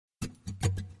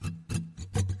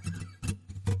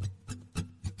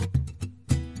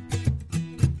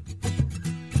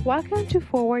Welcome to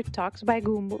Forward Talks by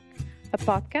Goombuk, a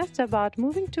podcast about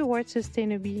moving towards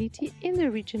sustainability in the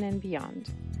region and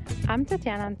beyond. I'm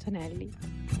Tatiana Antonelli.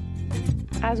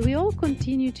 As we all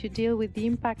continue to deal with the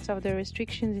impacts of the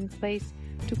restrictions in place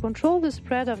to control the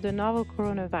spread of the novel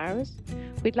coronavirus,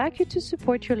 we'd like you to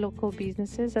support your local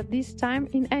businesses at this time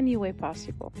in any way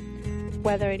possible,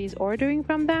 whether it is ordering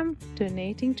from them,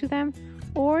 donating to them,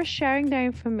 or sharing their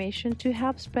information to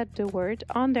help spread the word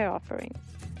on their offerings.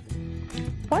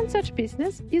 One such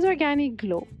business is Organic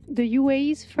Glow, the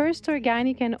UAE's first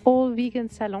organic and all-vegan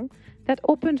salon that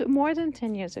opened more than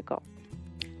 10 years ago.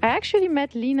 I actually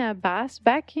met Lina Abbas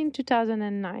back in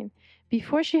 2009,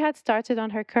 before she had started on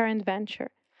her current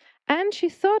venture. And she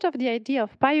thought of the idea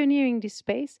of pioneering this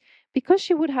space because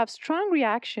she would have strong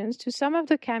reactions to some of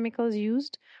the chemicals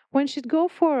used when she'd go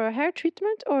for a hair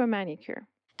treatment or a manicure.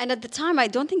 And at the time, I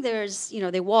don't think there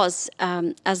was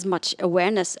as much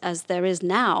awareness as there is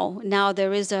now. Now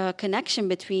there is a connection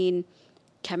between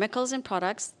chemicals and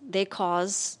products. They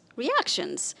cause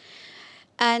reactions.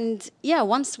 And yeah,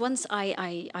 once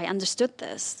I understood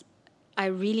this, I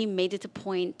really made it a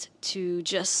point to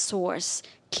just source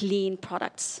clean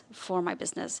products for my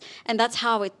business. And that's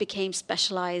how it became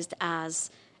specialized as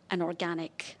an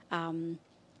organic and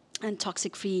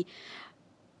toxic-free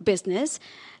business.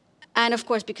 And of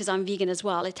course, because I'm vegan as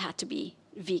well, it had to be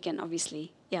vegan,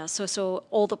 obviously. Yeah, so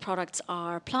all the products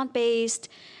are plant-based,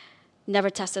 never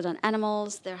tested on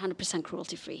animals. They're 100%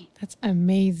 cruelty-free. That's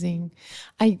amazing.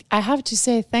 I have to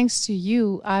say, thanks to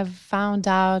you, I've found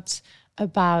out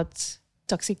about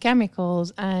toxic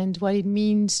chemicals and what it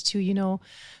means to,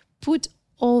 put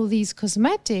all these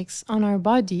cosmetics on our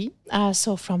body.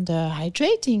 So from the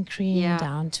hydrating cream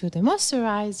down to the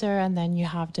moisturizer, and then you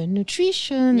have the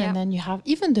nutrition, and then you have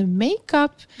even the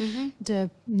makeup, the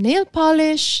nail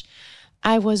polish.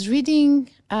 I was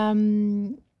reading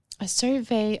a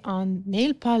survey on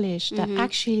nail polish that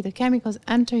actually the chemicals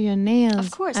enter your nails,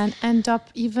 of course, and end up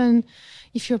even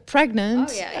if you're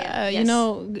pregnant,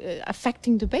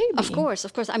 affecting the baby. Of course.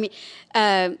 I mean,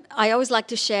 I always like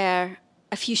to share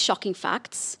a few shocking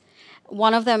facts.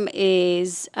 One of them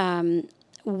is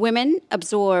women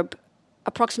absorb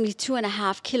approximately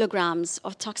 2.5 kilograms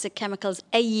of toxic chemicals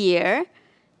a year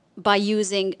by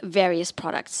using various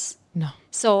products. No.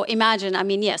 So imagine, I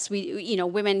mean, yes,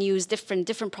 women use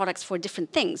different products for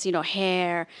different things,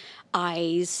 hair,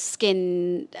 eyes,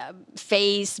 skin,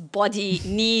 face, body,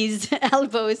 knees,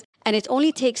 elbows. And it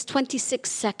only takes 26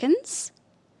 seconds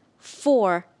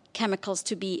for chemicals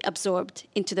to be absorbed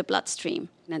into the bloodstream.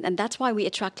 And that's why we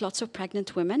attract lots of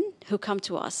pregnant women who come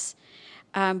to us.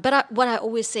 But what I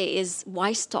always say is,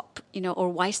 why stop, or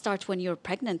why start when you're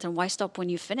pregnant and why stop when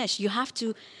you finish? You have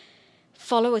to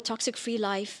follow a toxic-free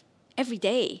life every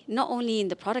day, not only in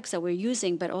the products that we're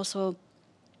using, but also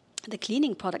the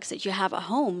cleaning products that you have at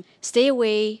home. Stay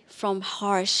away from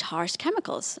harsh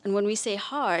chemicals. And when we say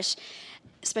harsh,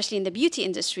 especially in the beauty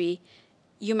industry,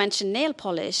 you mentioned nail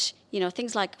polish,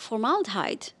 things like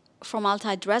formaldehyde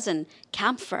resin,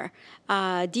 camphor,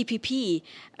 DPP,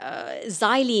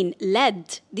 xylene,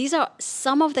 lead. These are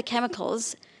some of the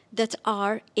chemicals that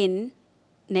are in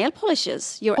nail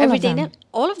polishes. Your all everyday of them. nail,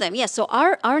 all of them. Yes. So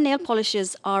our nail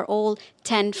polishes are all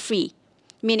 10 free,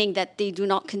 meaning that they do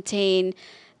not contain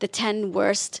the 10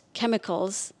 worst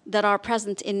chemicals that are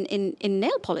present in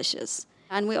nail polishes.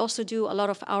 And we also do a lot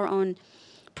of our own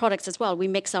products as well. We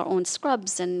mix our own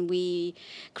scrubs and we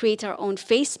create our own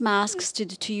face masks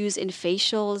to use in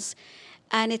facials.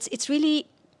 And it's really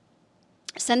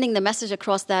sending the message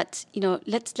across that,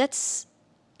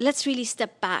 let's really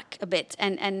step back a bit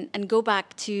and go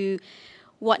back to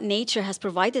what nature has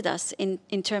provided us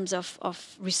in terms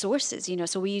of resources.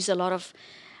 So we use a lot of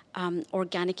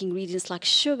organic ingredients like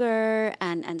sugar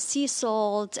and sea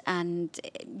salt and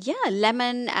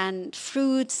lemon and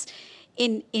fruits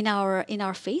in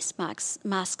our face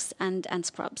masks and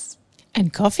scrubs.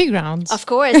 And coffee grounds. Of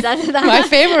course. That's my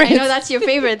favorite. I know that's your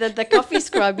favorite, the coffee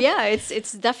scrub. Yeah,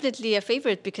 it's definitely a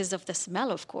favorite because of the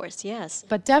smell, of course, yes.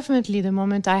 But definitely the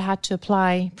moment I had to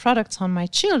apply products on my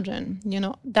children,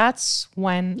 that's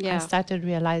when I started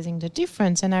realizing the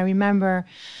difference. And I remember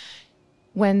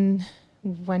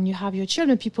when you have your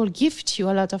children, people gift you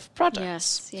a lot of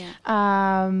products. Yes,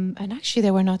 yeah. And actually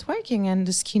they were not working and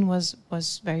the skin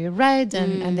was very red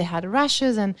and they had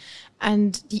rashes and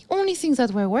the only things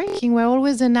that were working were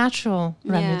always the natural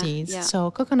remedies. Yeah.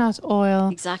 So coconut oil.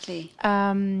 Exactly.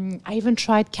 I even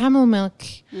tried camel milk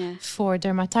for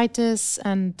dermatitis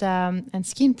and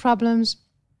skin problems.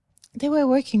 They were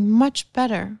working much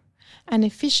better and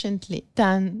efficiently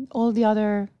than all the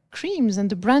other creams and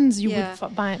the brands you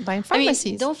would buy in pharmacies. I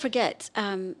mean, don't forget,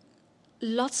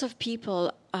 lots of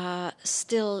people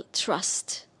still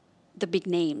trust the big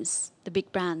names, the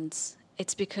big brands.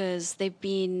 It's because they've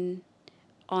been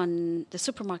on the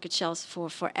supermarket shelves for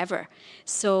forever.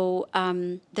 So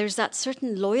there's that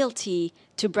certain loyalty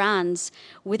to brands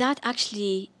without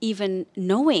actually even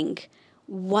knowing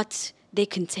what they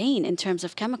contain in terms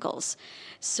of chemicals.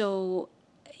 So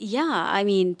yeah, I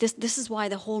mean, this is why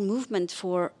the whole movement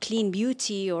for clean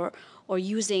beauty or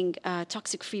using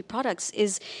toxic-free products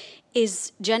is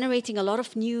generating a lot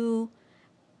of new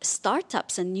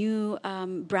startups and new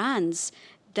brands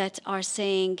that are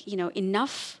saying,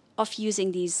 enough of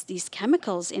using these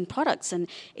chemicals in products, and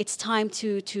it's time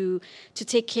to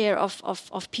take care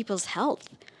of people's health.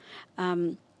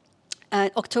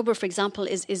 October, for example,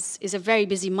 is a very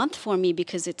busy month for me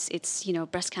because it's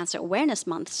Breast Cancer Awareness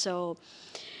Month. So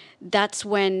that's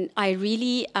when I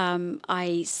really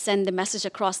I send the message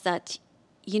across that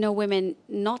women,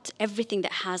 not everything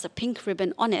that has a pink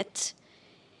ribbon on it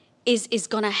is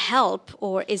going to help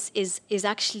or is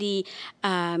actually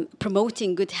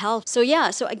promoting good health. So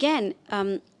yeah, so again,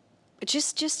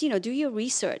 just do your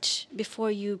research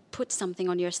before you put something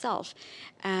on yourself,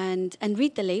 and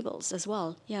read the labels as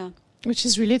well. Yeah. Which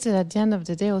is related at the end of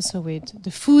the day also with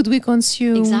the food we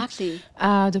consume. Exactly.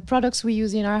 The products we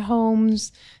use in our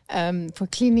homes for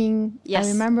cleaning. Yes. I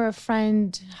remember a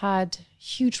friend had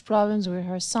huge problems with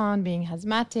her son being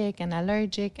asthmatic and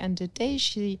allergic, and the day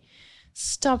she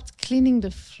stopped cleaning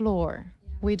the floor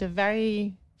with a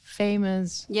very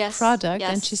famous product,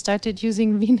 and she started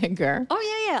using vinegar. Oh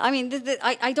yeah. I mean,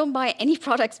 I don't buy any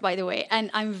products, by the way, and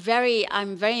I'm very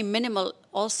minimal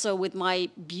also with my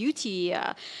beauty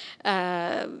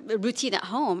routine at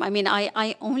home. I mean,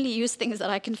 I only use things that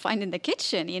I can find in the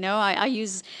kitchen. I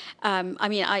use.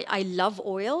 I love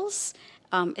oils.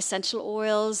 Essential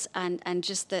oils and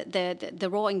just the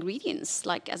raw ingredients,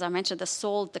 like as I mentioned, the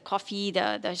salt, the coffee,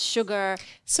 the sugar.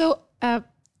 So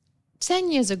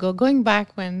 10 years ago, going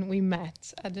back when we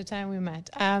met, at the time we met,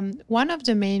 one of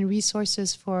the main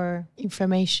resources for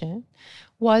information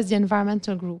was the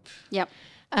environmental group. Yep.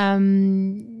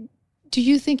 Do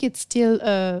you think it's still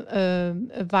a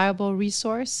viable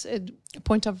resource, a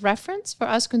point of reference for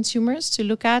us consumers to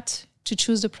look at, to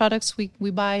choose the products we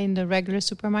buy in the regular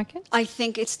supermarket? I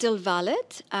think it's still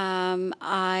valid.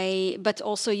 But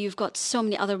also you've got so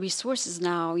many other resources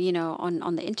now,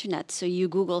 on the internet. So you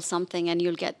Google something and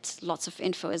you'll get lots of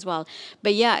info as well.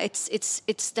 But yeah,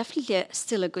 it's definitely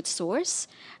still a good source,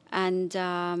 and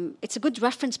it's a good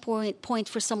reference point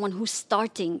for someone who's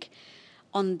starting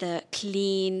on the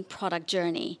clean product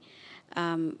journey.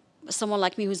 Someone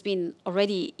like me who's been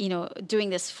already, doing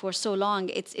this for so long,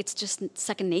 it's just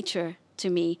second nature to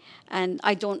me. And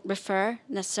I don't refer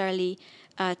necessarily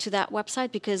to that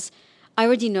website because I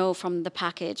already know from the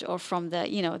package or from the,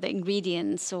 the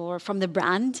ingredients or from the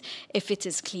brand if it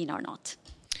is clean or not.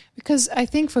 Because I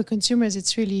think for consumers,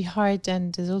 it's really hard,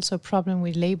 and there's also a problem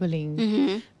with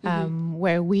labeling,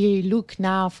 where we look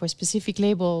now for specific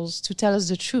labels to tell us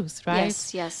the truth, right?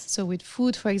 Yes. So with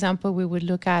food, for example, we would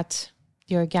look at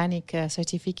the organic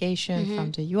certification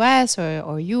from the US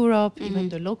or Europe, even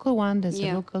the local one, there's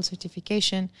a local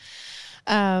certification.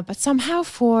 But somehow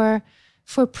for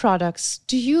products,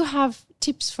 do you have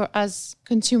tips for us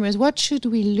consumers? What should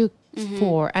we look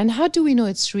for, and how do we know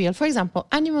it's real? For example,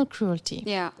 animal cruelty.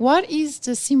 Yeah. What is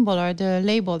the symbol or the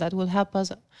label that will help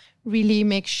us really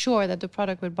make sure that the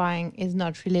product we're buying is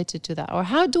not related to that? Or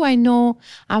how do I know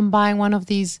I'm buying one of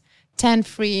these 10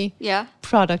 free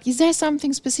product? Is there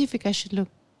something specific I should look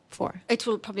for? It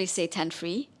will probably say 10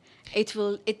 free.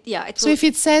 So if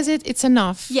it says it, it's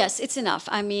enough. Yes, it's enough.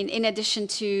 I mean, in addition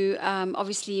to,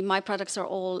 obviously, my products are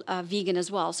all vegan as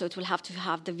well. So it will have to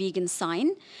have the vegan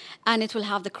sign, and it will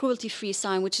have the cruelty-free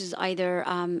sign, which is either,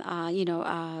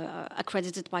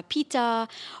 accredited by PETA,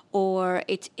 or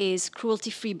it is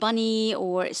cruelty-free bunny,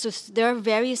 or so there are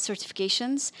various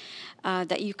certifications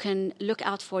that you can look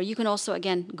out for. You can also,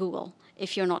 again, Google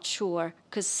if you're not sure,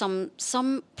 because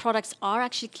some products are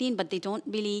actually clean, but they don't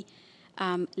really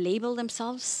label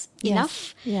themselves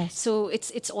enough. Yes. So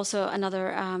it's also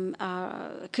another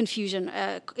confusion.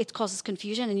 It causes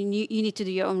confusion, and you need to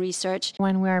do your own research.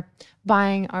 When we're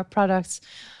buying our products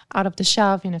out of the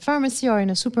shelf in a pharmacy or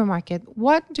in a supermarket,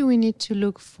 what do we need to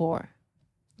look for?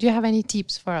 Do you have any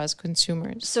tips for us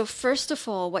consumers? So first of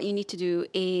all, what you need to do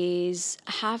is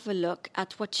have a look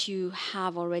at what you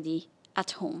have already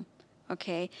at home.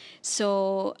 Okay,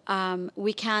 so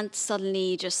we can't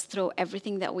suddenly just throw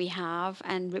everything that we have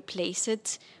and replace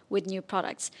it with new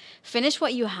products. Finish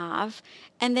what you have,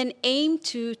 and then aim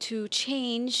to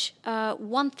change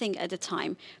one thing at a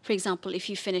time. For example, if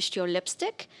you finished your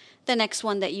lipstick, the next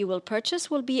one that you will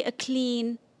purchase will be a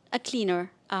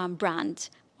cleaner brand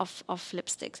of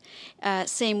lipsticks.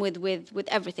 Same with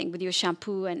everything, with your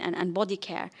shampoo and body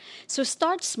care. So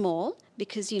start small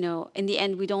because, in the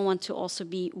end, we don't want to also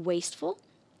be wasteful.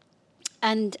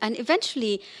 And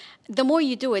eventually, the more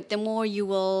you do it, the more you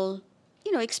will,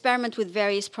 experiment with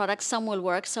various products. Some will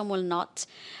work, some will not.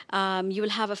 You will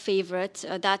have a favorite.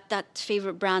 That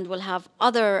favorite brand will have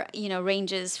other,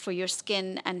 ranges for your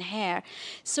skin and hair.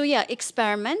 So yeah,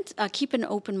 experiment. Keep an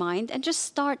open mind and just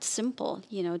start simple.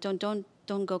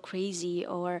 Don't go crazy,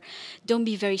 or don't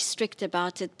be very strict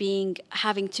about it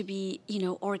having to be,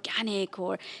 organic,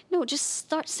 or no, just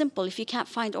start simple. If you can't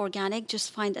find organic,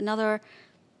 just find another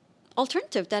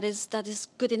alternative that is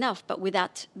good enough, but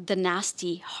without the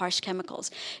nasty, harsh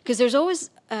chemicals. Because there's always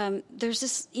there's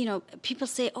this, people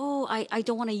say, oh, I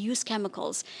don't want to use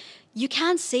chemicals. You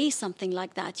can't say something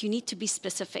like that. You need to be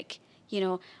specific.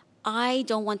 I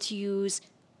don't want to use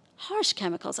harsh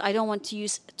chemicals. I don't want to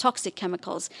use toxic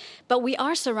chemicals. But we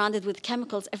are surrounded with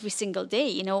chemicals every single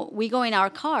day. We go in our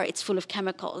car, it's full of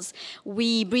chemicals.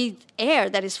 We breathe air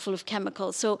that is full of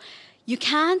chemicals. So you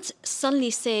can't suddenly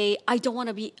say, I don't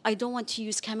want to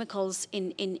use chemicals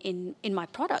in my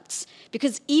products,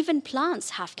 because even plants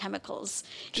have chemicals.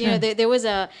 Sure. There was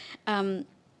a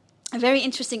very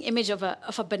interesting image of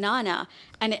a banana,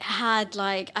 and it had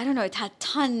it had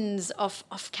tons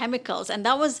of chemicals, and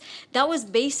that was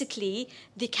basically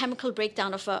the chemical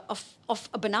breakdown of a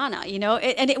banana,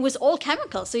 and it was all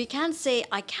chemicals. So you can't say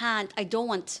I don't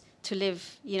want to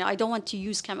live, I don't want to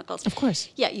use chemicals. Of course.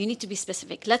 Yeah, you need to be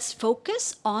specific. Let's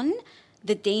focus on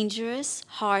the dangerous,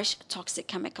 harsh, toxic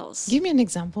chemicals. Give me an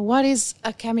example. What is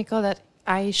a chemical that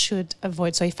I should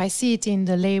avoid? So if I see it in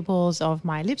the labels of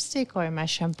my lipstick or in my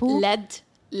shampoo.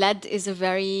 Lead is a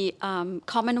very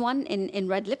common one in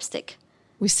red lipstick.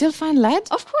 We still find lead?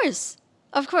 Of course.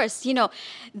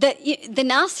 The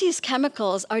nastiest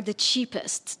chemicals are the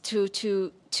cheapest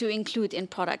to include in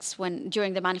products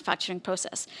during the manufacturing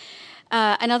process.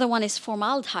 Another one is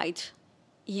formaldehyde.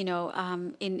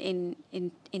 In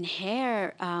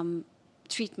hair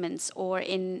treatments or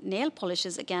in nail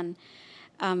polishes again.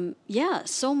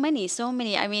 So many.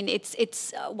 I mean,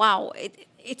 it's wow.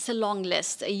 It's a long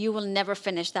list. You will never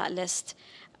finish that list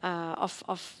of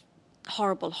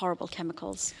horrible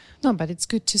chemicals. No, but it's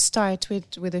good to start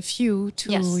with a few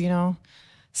to, Yes.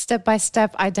 Step by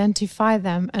step identify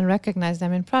them and recognize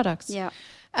them in products. Yeah.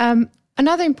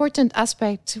 Another important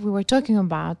aspect we were talking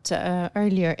about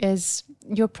earlier is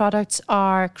your products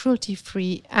are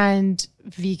cruelty-free and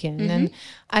vegan. Mm-hmm.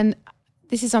 And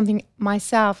this is something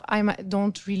myself, I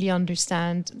don't really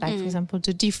understand, like, for example,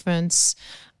 the difference.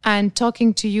 And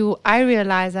talking to you, I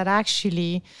realize that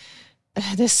actually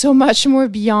there's so much more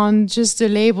beyond just the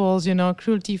labels,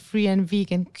 cruelty-free and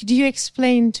vegan. Could you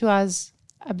explain to us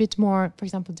a bit more, for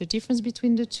example, the difference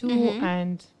between the two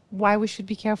and why we should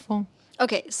be careful?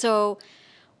 Okay, so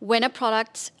when a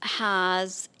product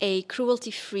has a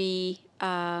cruelty-free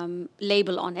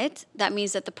label on it, that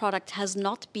means that the product has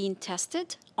not been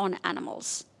tested on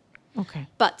animals. Okay.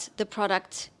 But the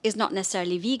product is not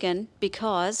necessarily vegan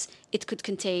because it could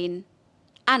contain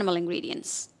animal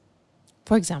ingredients.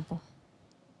 For example?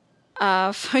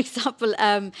 A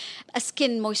skin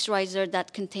moisturizer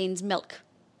that contains milk.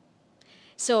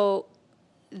 So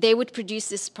they would produce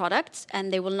this product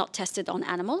and they will not test it on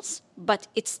animals, but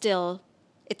it still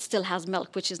has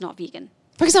milk, which is not vegan.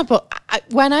 For example,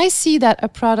 when I see that a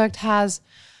product has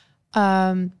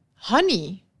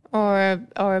honey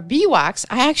or beeswax,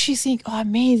 I actually think, oh,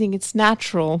 amazing, it's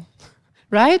natural,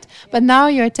 right? But now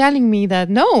you're telling me that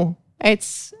no,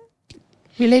 it's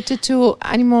related to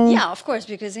animal. Yeah, of course,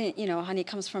 because honey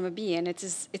comes from a bee, and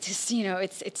it's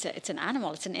an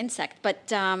animal, it's an insect.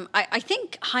 But I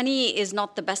think honey is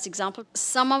not the best example.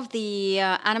 Some of the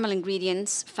animal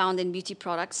ingredients found in beauty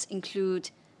products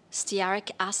include stearic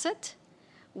acid,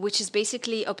 which is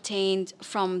basically obtained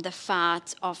from the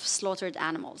fat of slaughtered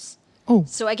animals. Oh.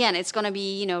 So again, it's going to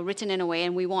be written in a way,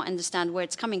 and we won't understand where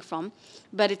it's coming from.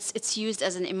 But it's used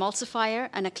as an emulsifier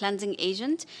and a cleansing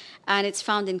agent, and it's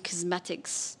found in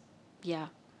cosmetics. Yeah.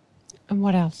 And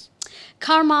what else?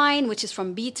 Carmine, which is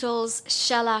from beetles.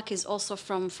 Shellac is also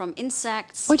from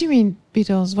insects. What do you mean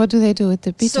beetles? What do they do with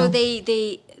the beetle? So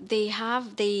they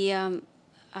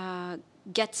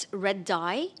get red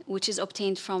dye, which is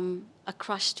obtained from a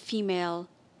crushed female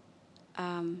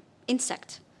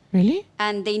insect. Really?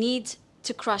 And they need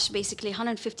to crush basically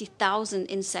 150,000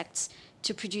 insects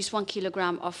to produce 1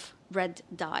 kilogram of red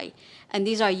dye. And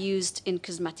these are used in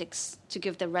cosmetics to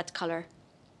give the red color,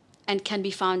 and can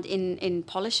be found in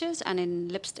polishes and in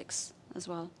lipsticks as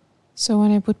well. So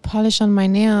when I put polish on my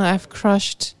nail, I've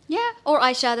crushed... Yeah, or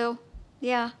eyeshadow.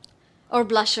 Yeah. Or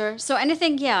blusher. So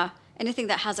anything, anything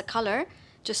that has a color,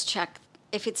 just check.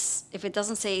 If it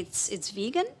doesn't say it's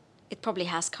vegan, it probably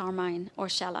has carmine or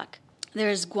shellac.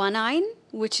 There's guanine,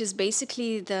 which is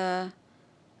basically a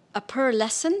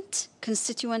pearlescent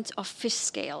constituent of fish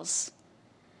scales.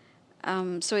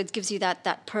 So it gives you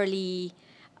that pearly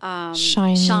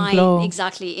shine, glow.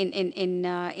 Exactly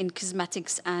in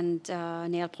cosmetics and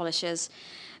nail polishes.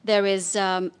 There is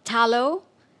tallow.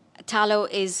 Tallow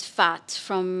is fat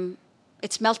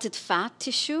it's melted fat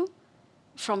tissue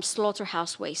from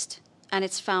slaughterhouse waste, and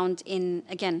it's found in,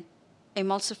 again,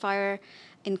 emulsifier,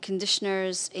 in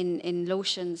conditioners, in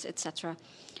lotions, etc.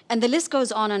 And the list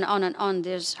goes on and on and on.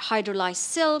 There's hydrolyzed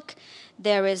silk.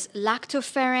 There is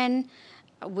lactoferrin,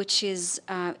 which is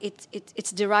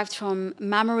it's derived from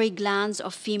mammary glands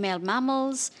of female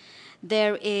mammals.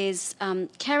 There is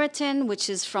keratin, which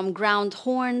is from ground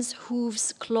horns,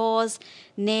 hooves, claws,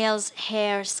 nails,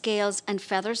 hair, scales, and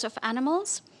feathers of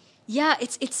animals. Yeah,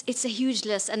 it's a huge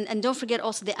list. And don't forget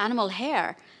also the animal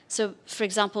hair. So, for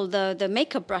example, the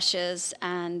makeup brushes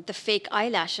and the fake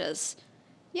eyelashes.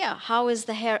 Yeah, how is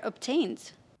the hair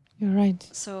obtained? You're right.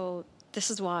 So this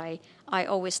is why I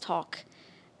always talk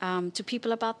to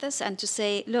people about this, and to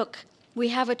say, look, we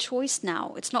have a choice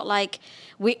now. It's not like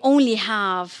we only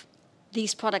have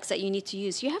these products that you need to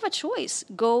use. You have a choice.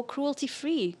 Go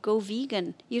cruelty-free. Go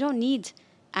vegan. You don't need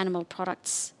animal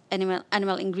products,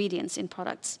 animal ingredients in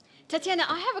products. Tatiana,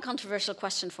 I have a controversial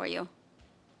question for you.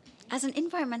 As an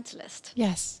environmentalist,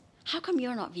 Yes. how come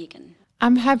you're not vegan?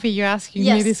 I'm happy you're asking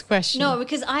me this question. No,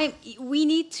 because we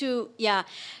need to,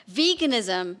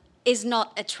 veganism is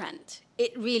not a trend.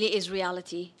 It really is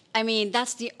reality. I mean,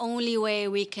 that's the only way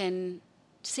we can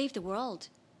save the world,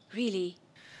 really.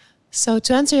 So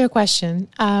to answer your question,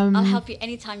 I'll help you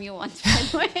anytime you want, by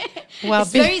the way. Well,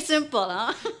 it's very simple,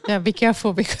 huh? Yeah, be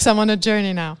careful because I'm on a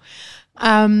journey now.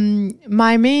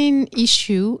 My main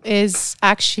issue is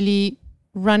actually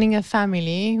running a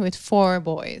family with 4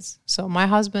 boys. So my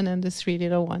husband and the 3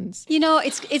 little ones. You know,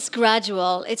 it's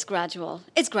gradual. It's gradual.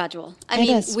 I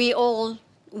mean, we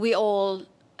all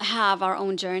have our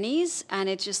own journeys, and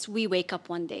it's just we wake up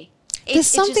one day. There's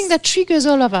something that triggers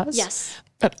all of us. Yes.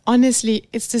 But honestly,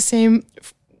 it's the same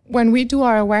when we do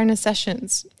our awareness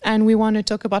sessions and we want to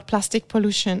talk about plastic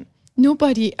pollution.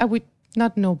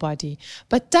 Not nobody,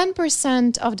 but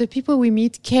 10% of the people we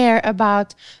meet care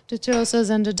about the turtles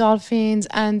and the dolphins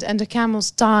and the camels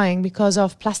dying because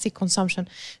of plastic consumption.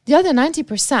 The other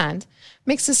 90%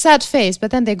 makes a sad face,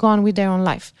 but then they go on with their own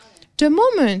life. The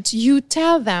moment you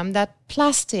tell them that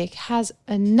plastic has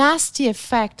a nasty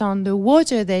effect on the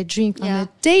water they drink on a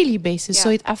daily basis, so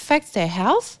it affects their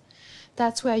health,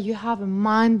 that's where you have a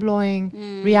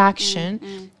mind-blowing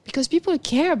reaction, because people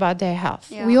care about their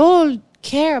health. Yeah. We all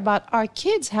care about our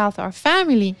kids' health, our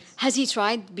family. Has he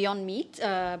tried Beyond Meat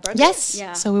burgers? Yes.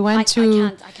 Yeah. So we went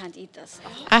to... I can't eat this.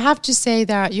 Oh. I have to say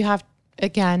that you have,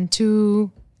 again,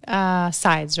 2...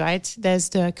 sides, right? There's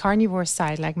the carnivore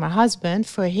side, like my husband.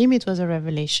 For him, it was a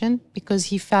revelation because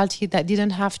he felt that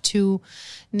didn't have to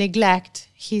neglect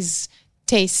his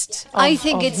taste I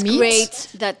think it's meat. Great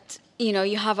that,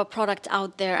 you have a product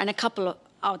out there, and a couple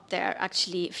out there,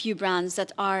 actually, a few brands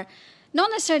that are not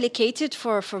necessarily catered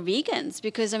for vegans,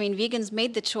 because, I mean, vegans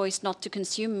made the choice not to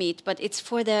consume meat, but it's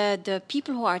for the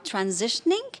people who are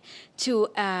transitioning to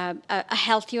a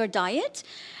healthier diet.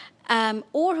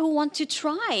 Or who want to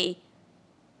try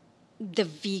the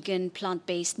vegan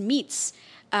plant-based meats.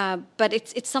 But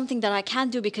it's something that I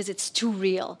can't do because it's too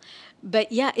real. But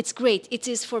yeah, it's great. It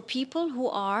is for people who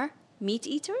are meat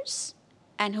eaters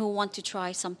and who want to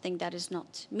try something that is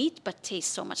not meat but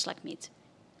tastes so much like meat.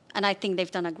 And I think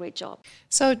they've done a great job.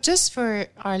 So just for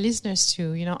our listeners to,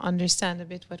 understand a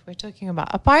bit what we're talking about,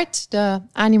 apart the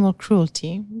animal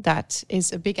cruelty, that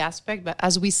is a big aspect, but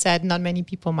as we said, not many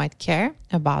people might care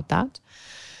about that.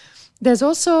 There's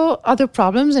also other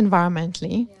problems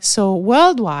environmentally. Yeah. So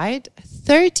worldwide,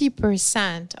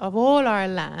 30% of all our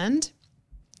land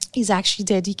is actually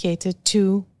dedicated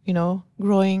to,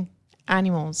 growing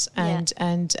animals.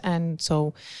 And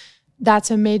so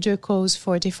that's a major cause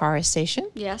for deforestation.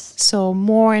 Yes. So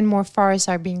more and more forests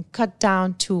are being cut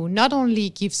down to not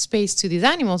only give space to these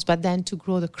animals, but then to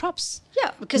grow the crops. Yeah,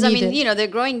 because needed.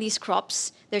 They're growing these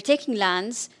crops. They're taking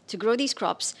lands to grow these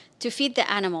crops to feed the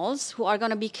animals who are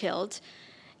going to be killed,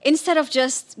 instead of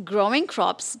just growing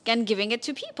crops and giving it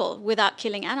to people without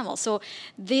killing animals. So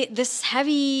this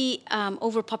heavy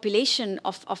overpopulation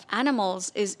of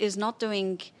animals is not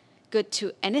doing good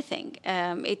to anything.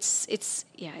 It's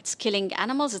killing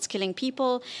animals, it's killing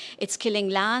people, it's killing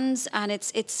lands, and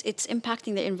it's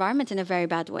impacting the environment in a very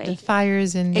bad way. The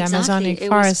fires in the Amazonic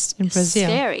forest in Brazil.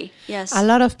 Scary, yes. A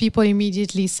lot of people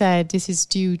immediately said this is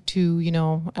due to,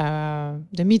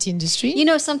 the meat industry.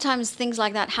 Sometimes things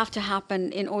like that have to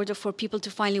happen in order for people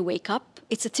to finally wake up.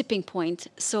 It's a tipping point.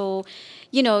 So,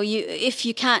 if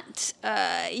you can't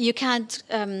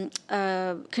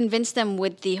convince them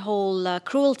with the whole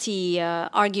cruelty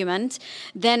argument,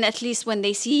 then at least when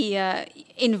they see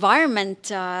environment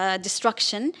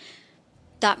destruction,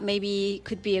 that maybe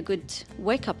could be a good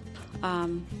wake-up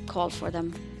call for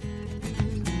them.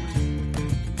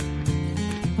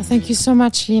 Well, thank you so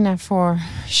much, Lina, for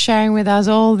sharing with us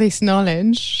all this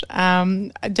knowledge.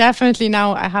 Definitely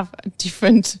now I have a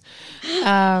different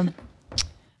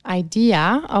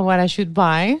idea of what I should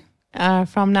buy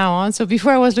from now on. So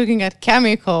before I was looking at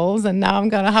chemicals, and now I'm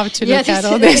going to have to look at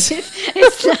all this.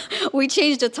 We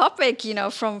changed the topic,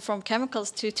 from chemicals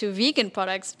to vegan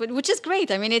products, which is great.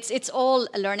 I mean, it's all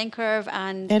a learning curve.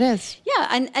 And it is. Yeah,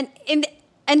 and in the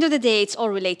end of the day, it's all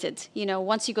related.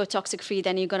 Once you go toxic-free,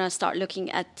 then you're going to start looking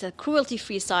at the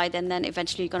cruelty-free side, and then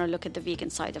eventually you're going to look at the vegan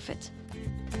side of it.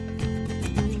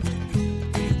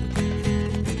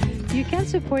 You can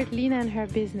support Lina and her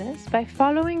business by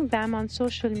following them on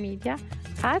social media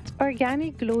at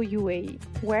Organic Glow UAE,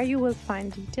 where you will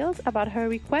find details about her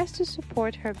request to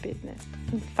support her business.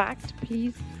 In fact,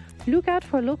 please look out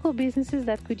for local businesses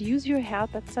that could use your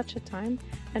help at such a time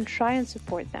and try and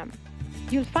support them.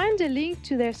 You'll find a link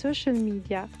to their social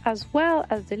media, as well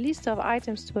as the list of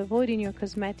items to avoid in your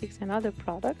cosmetics and other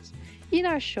products, in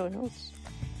our show notes.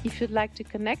 If you'd like to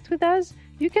connect with us,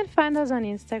 you can find us on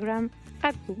Instagram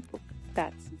at Goumbook.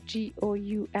 That's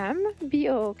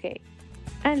GOUMBOOK.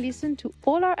 And listen to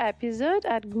all our episodes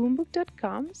at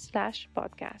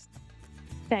goumbook.com/podcast.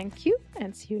 Thank you,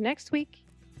 and see you next week.